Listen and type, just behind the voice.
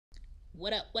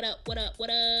What up, what up, what up, what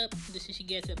up? This is She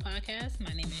Gets It podcast.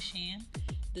 My name is Shan.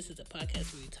 This is a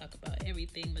podcast where we talk about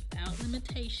everything without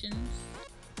limitations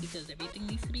because everything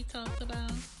needs to be talked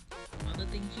about. All the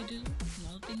things you do and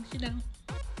all the things you don't.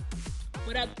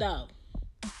 What up, though?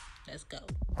 Let's go.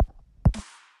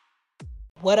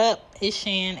 What up? It's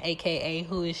Shan, aka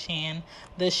Who is Shan,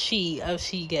 the she of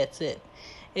She Gets It.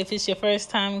 If it's your first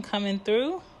time coming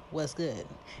through, what's good?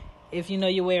 If you know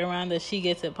your way around the She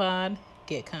Gets It pod,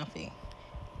 get comfy.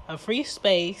 A free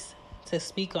space to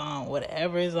speak on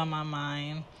whatever is on my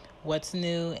mind, what's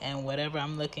new, and whatever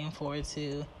I'm looking forward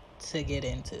to get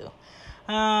into.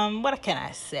 What can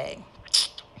I say?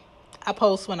 I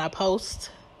post when I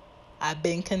post. I've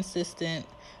been consistent,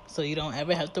 so you don't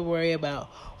ever have to worry about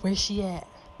where's she at,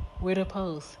 where to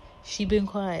post. She been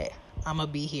quiet. I'ma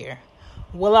be here.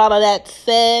 With all of that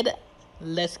said,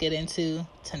 let's get into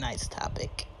tonight's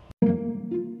topic.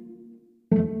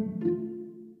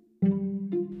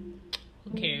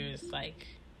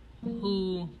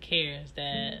 Who cares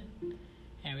that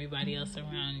everybody else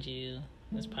around you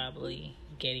is probably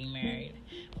getting married?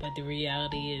 But the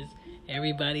reality is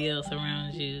everybody else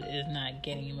around you is not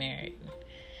getting married.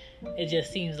 It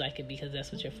just seems like it because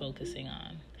that's what you're focusing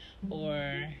on.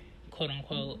 Or, quote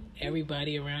unquote,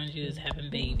 everybody around you is having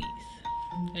babies.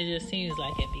 It just seems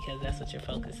like it because that's what you're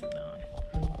focusing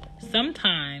on.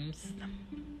 Sometimes,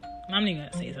 I'm not even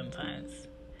going to say sometimes,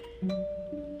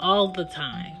 all the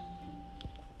time,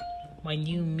 when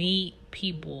you meet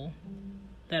people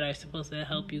that are supposed to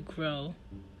help you grow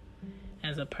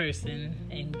as a person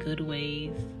in good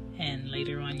ways, and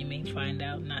later on you may find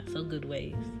out not so good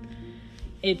ways,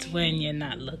 it's when you're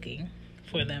not looking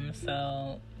for them.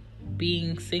 So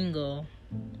being single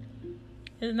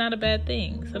is not a bad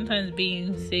thing. Sometimes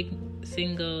being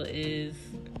single is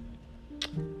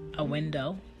a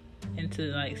window into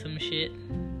like some shit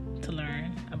to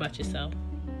learn about yourself.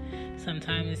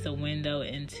 Sometimes it's a window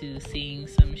into seeing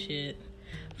some shit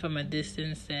from a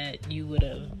distance that you would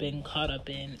have been caught up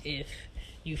in if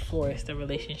you forced a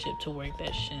relationship to work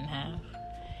that shouldn't have.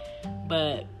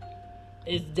 But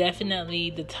it's definitely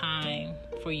the time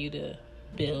for you to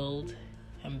build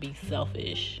and be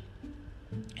selfish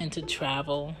and to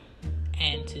travel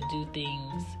and to do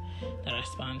things that are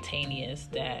spontaneous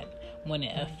that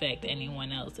wouldn't affect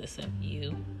anyone else except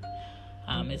you.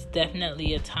 It's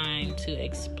definitely a time to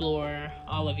explore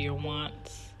all of your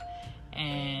wants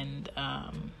and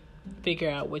figure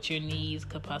out what your needs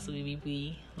could possibly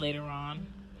be later on.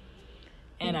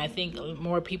 And I think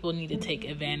more people need to take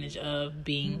advantage of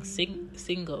being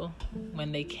single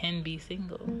when they can be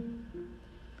single.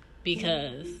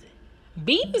 Because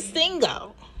being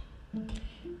single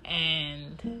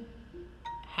and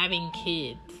having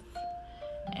kids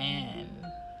and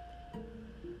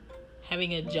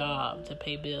having a job to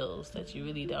pay bills that you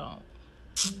really don't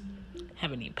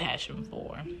have any passion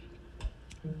for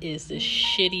is the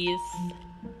shittiest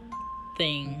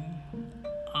thing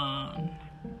on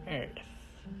earth,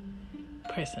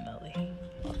 personally.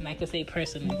 And I can say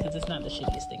personally because it's not the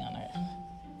shittiest thing on earth.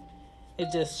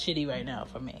 It's just shitty right now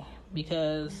for me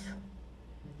because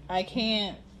I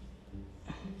can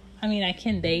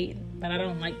date, but I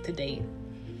don't like to date.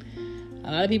 A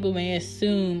lot of people may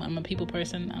assume I'm a people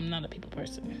person. I'm not a people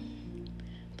person.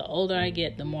 The older I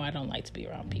get, the more I don't like to be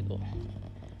around people.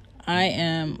 I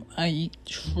am a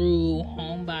true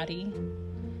homebody.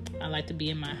 I like to be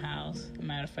in my house. As a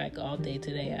matter of fact, all day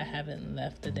today, I haven't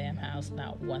left the damn house,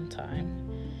 not one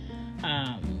time.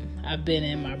 I've been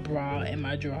in my bra and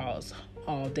my drawers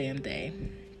all damn day.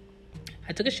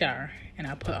 I took a shower and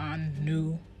I put on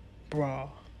new bra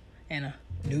and a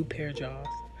new pair of drawers.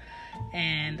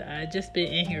 And I just been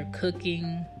in here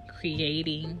cooking,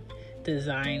 creating,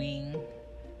 designing,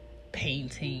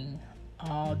 painting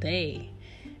all day.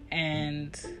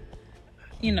 And,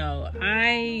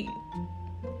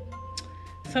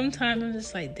 sometimes I'm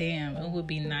just like, damn, it would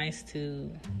be nice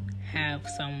to have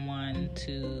someone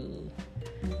to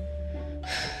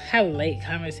have late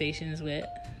conversations with,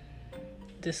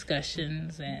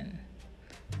 discussions, and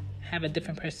have a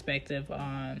different perspective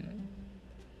on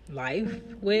life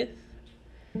with.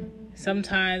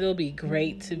 Sometimes it'll be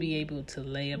great to be able to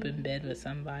lay up in bed with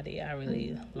somebody I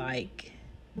really like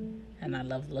and I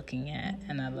love looking at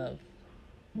and I love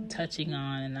touching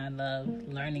on and I love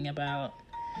learning about,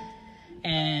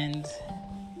 and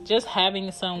just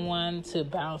having someone to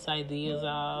bounce ideas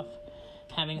off,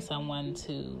 having someone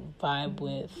to vibe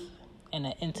with in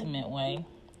an intimate way.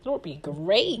 It would be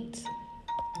great.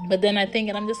 But then I think,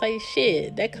 and I'm just like,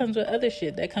 shit, that comes with other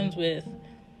shit. That comes with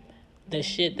the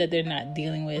shit that they're not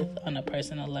dealing with on a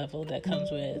personal level. That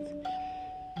comes with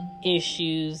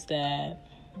issues that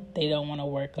they don't want to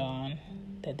work on,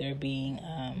 that they're being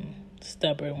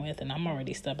stubborn with. And I'm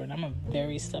already stubborn. I'm a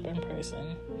very stubborn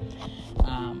person.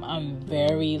 I'm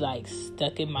very like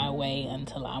stuck in my way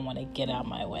until I want to get out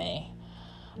my way.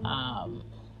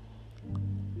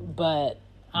 But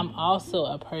I'm also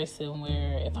a person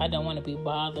where if I don't want to be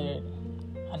bothered,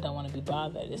 I don't want to be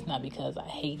bothered. It's not because I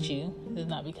hate you. It's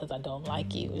not because I don't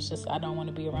like you. It's just I don't want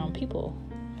to be around people.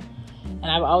 And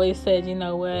I've always said, you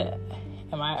know what?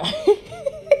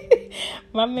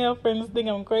 My male friends think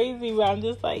I'm crazy, but I'm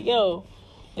just like, yo,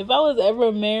 if I was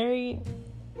ever married,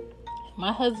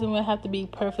 my husband would have to be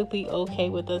perfectly okay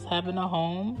with us having a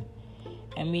home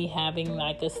and me having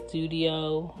like a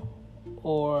studio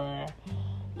or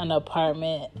an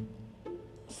apartment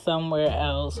somewhere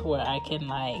else where I can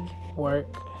like work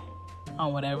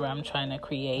on whatever I'm trying to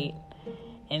create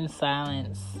in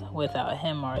silence without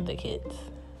him or the kids.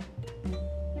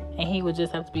 And he would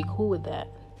just have to be cool with that.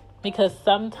 Because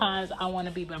sometimes I want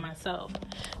to be by myself.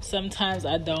 Sometimes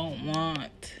I don't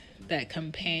want that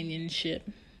companionship.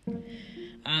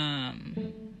 I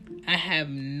have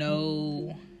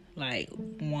no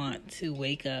want to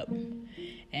wake up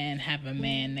and have a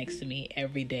man next to me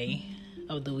every day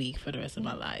of the week for the rest of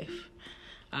my life.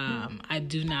 I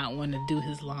do not want to do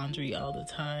his laundry all the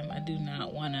time. I do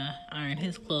not want to iron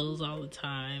his clothes all the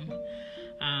time.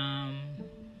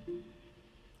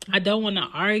 I don't want to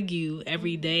argue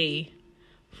every day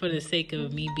for the sake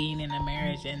of me being in a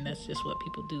marriage, and that's just what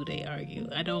people do. They argue.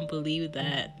 I don't believe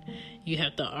that you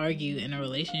have to argue in a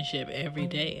relationship every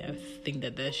day. I think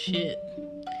that that's shit.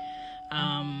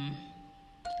 I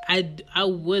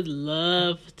would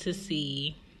love to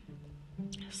see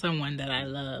someone that I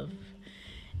love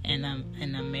and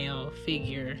a male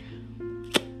figure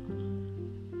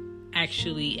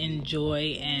actually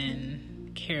enjoy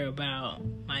and care about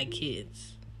my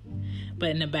kids. But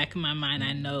in the back of my mind,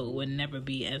 I know it would never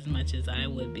be as much as I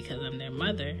would because I'm their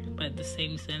mother. But in the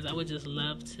same sense, I would just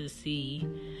love to see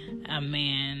a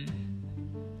man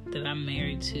that I'm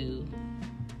married to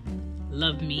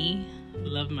love me,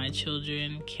 love my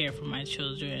children, care for my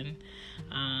children,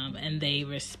 and they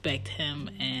respect him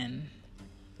and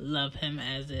love him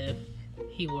as if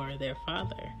he were their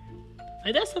father.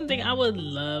 Like, that's something I would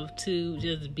love to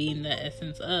just be in the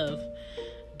essence of.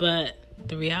 But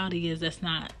the reality is that's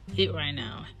not it right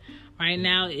now. Right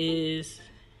now is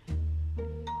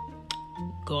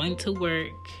going to work,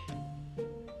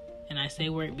 and I say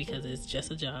work because it's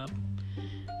just a job,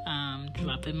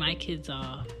 dropping my kids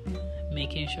off,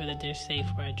 making sure that they're safe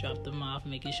where I drop them off,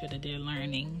 making sure that they're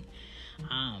learning,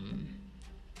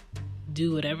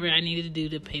 do whatever I needed to do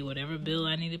to pay whatever bill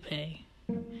I need to pay,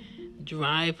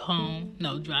 drive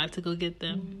to go get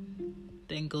them,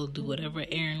 then go do whatever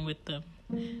errand with them,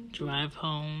 drive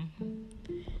home,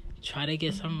 try to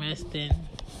get some rest in,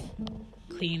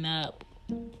 clean up,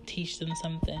 teach them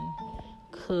something,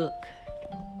 cook,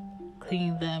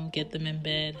 clean them, get them in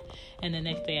bed, and the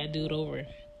next day I do it over.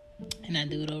 And I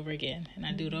do it over again, and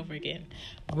I do it over again.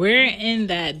 Where in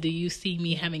that do you see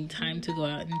me having time to go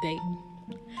out and date?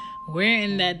 Where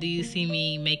in that do you see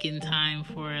me making time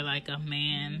for like a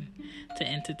man to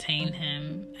entertain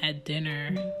him at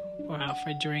dinner or out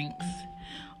for drinks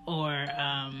or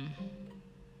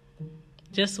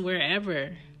just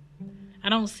wherever? I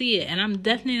don't see it, and I'm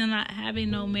definitely not having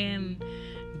no man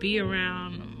be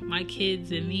around my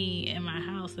kids and me in my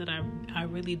house that I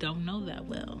really don't know that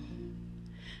well.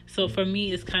 So for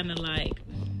me, it's kind of like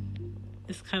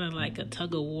a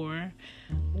tug of war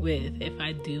with if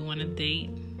I do want to date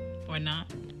or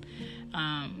not.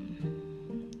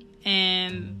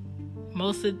 And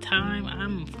most of the time,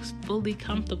 I'm fully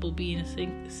comfortable being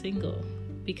single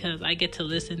because I get to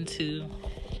listen to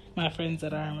my friends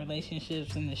that are in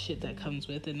relationships and the shit that comes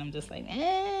with it. And I'm just like,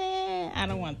 I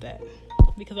don't want that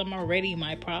because I'm already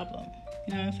my problem.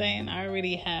 You know what I'm saying? I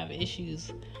already have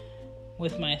issues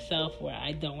with myself where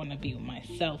I don't want to be with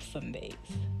myself some days,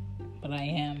 but I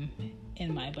am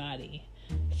in my body,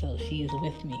 so she's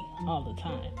with me all the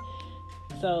time.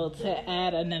 So to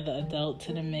add another adult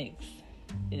to the mix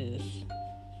is,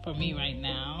 for me right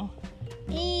now,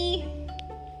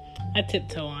 I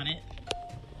tiptoe on it.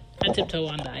 I tiptoe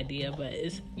on the idea, but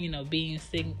it's, being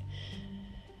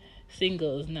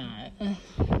single is not,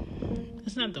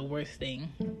 it's not the worst thing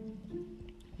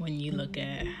when you look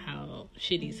at how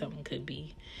shitty something could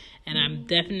be. And I'm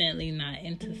definitely not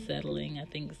into settling. I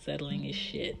think settling is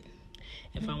shit.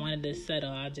 If I wanted to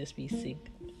settle, I'd just be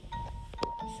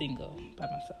single by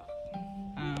myself.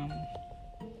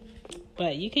 But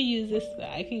I could use this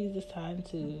time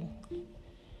to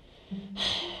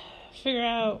figure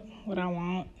out what I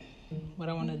want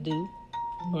to do,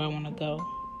 where I want to go.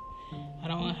 I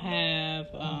don't have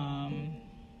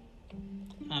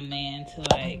a man to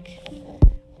like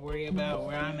worry about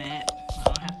where I'm at. I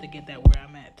don't have to get that where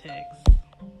I'm at text.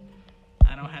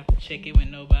 I don't have to check in with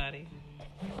nobody.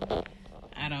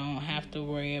 I don't have to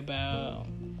worry about,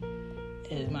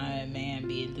 is my man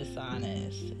being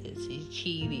dishonest? Is he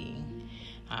cheating?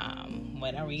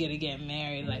 When are we gonna get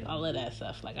married? Like all of that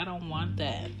stuff. Like I don't want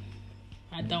that.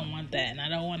 I don't want that, and I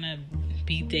don't want to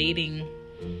be dating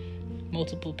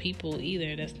multiple people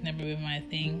either. That's never been my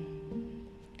thing.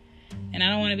 And I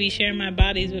don't want to be sharing my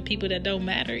bodies with people that don't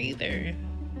matter either.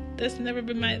 That's never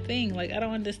been my thing. Like I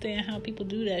don't understand how people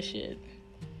do that shit.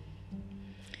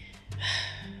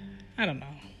 I don't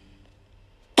know.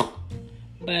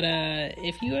 But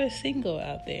if you are single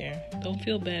out there, don't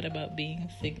feel bad about being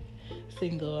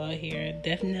single out here.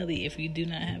 Definitely, if you do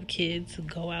not have kids,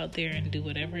 go out there and do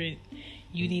whatever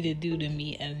you need to do to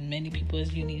meet as many people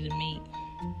as you need to meet.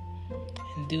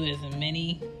 And do as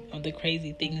many of the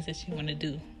crazy things that you want to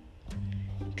do.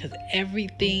 Because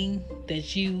everything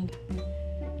that you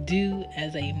do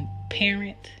as a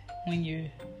parent when you're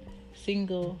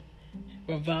single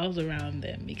revolves around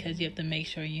them, because you have to make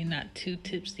sure you're not too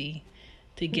tipsy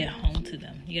to get home to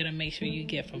them. You got to make sure you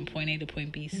get from point A to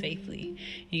point B safely.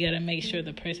 You got to make sure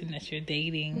the person that you're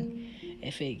dating,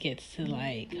 if it gets to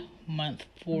like month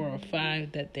 4 or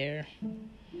 5, that they're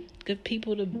good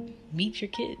people to meet your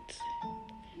kids.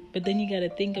 But then you got to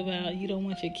think about, you don't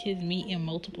want your kids meeting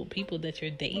multiple people that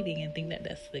you're dating and think that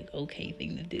that's the okay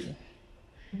thing to do.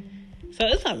 So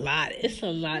it's a lot. It's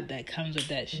a lot that comes with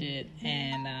that shit.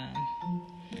 And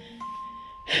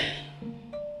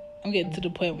I'm getting to the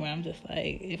point where I'm just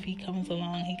like, if he comes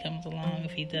along, he comes along.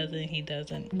 If he doesn't, he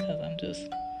doesn't. Because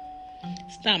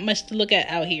it's not much to look at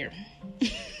out here.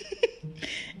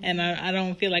 And I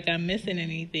don't feel like I'm missing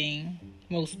anything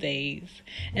most days.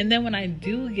 And then when I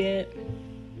do get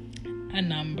a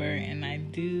number and I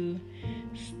do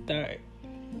start,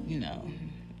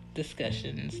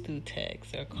 discussions through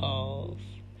text or calls,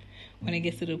 when it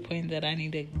gets to the point that I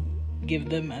need to give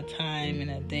them a time and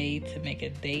a day to make a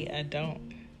date, I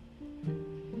don't.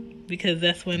 Because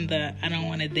that's when the I don't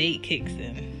want to date kicks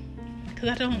in. Because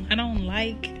I don't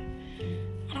like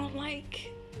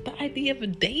the idea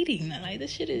of dating. Like,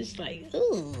 this shit is like,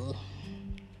 ugh.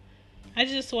 I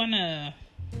just want to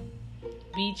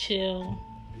be chill,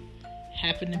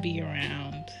 happen to be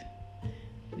around,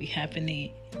 we happen to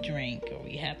drink, or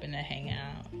we happen to hang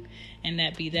out, and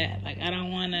that be that. Like, I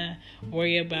don't want to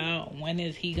worry about when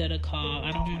is he gonna call.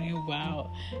 I don't want to worry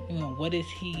about, what is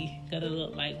he gonna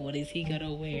look like, what is he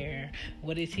gonna wear,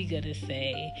 what is he gonna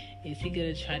say, is he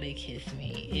gonna try to kiss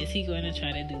me, is he gonna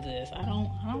try to do this. I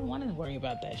don't want to worry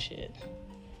about that shit.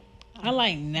 I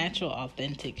like natural,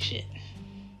 authentic shit.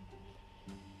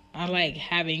 I like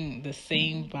having the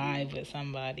same vibe with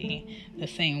somebody, the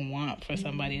same want for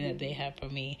somebody that they have for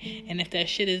me. And if that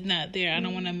shit is not there, I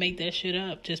don't want to make that shit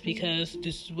up just because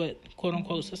this is what, quote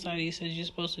unquote, society says you're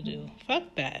supposed to do.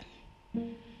 Fuck that.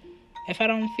 If I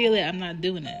don't feel it, I'm not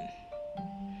doing it.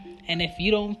 And if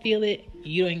you don't feel it,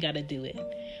 you ain't got to do it.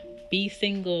 Be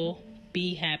single,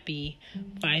 be happy,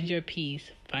 find your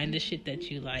peace, find the shit that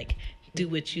you like. Do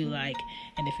what you like,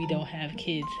 and if you don't have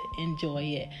kids, enjoy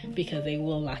it, because they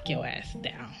will lock your ass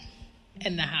down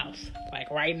in the house.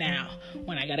 Like right now,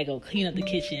 when I gotta go clean up the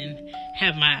kitchen,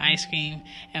 have my ice cream,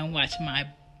 and watch my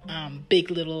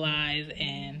Big Little Lies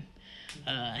and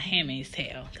Handmaid's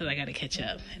Tale, because I gotta catch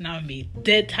up, and I'm gonna be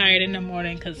dead tired in the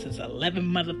morning because it's 11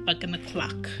 motherfucking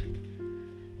o'clock.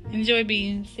 Enjoy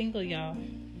being single, y'all.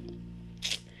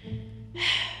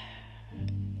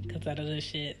 Because out of this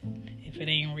shit, if it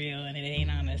ain't real and it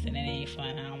ain't honest and it ain't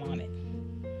fun, I don't want it.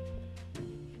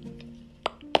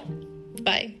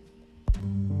 Bye.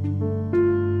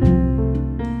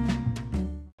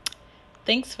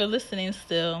 Thanks for listening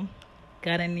still.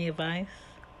 Got any advice?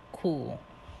 Cool.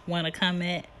 Want to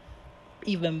comment?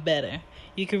 Even better.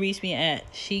 You can reach me at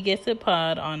She Gets It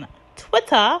Pod on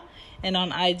Twitter and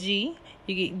on IG.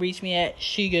 You can reach me at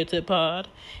She Gets It Pod.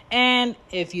 And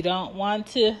if you don't want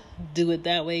to do it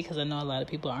that way, because I know a lot of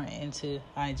people aren't into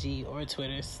IG or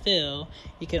Twitter still,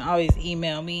 you can always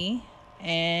email me.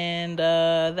 And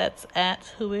that's at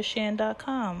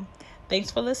whoisshan.com.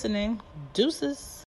 Thanks for listening. Deuces.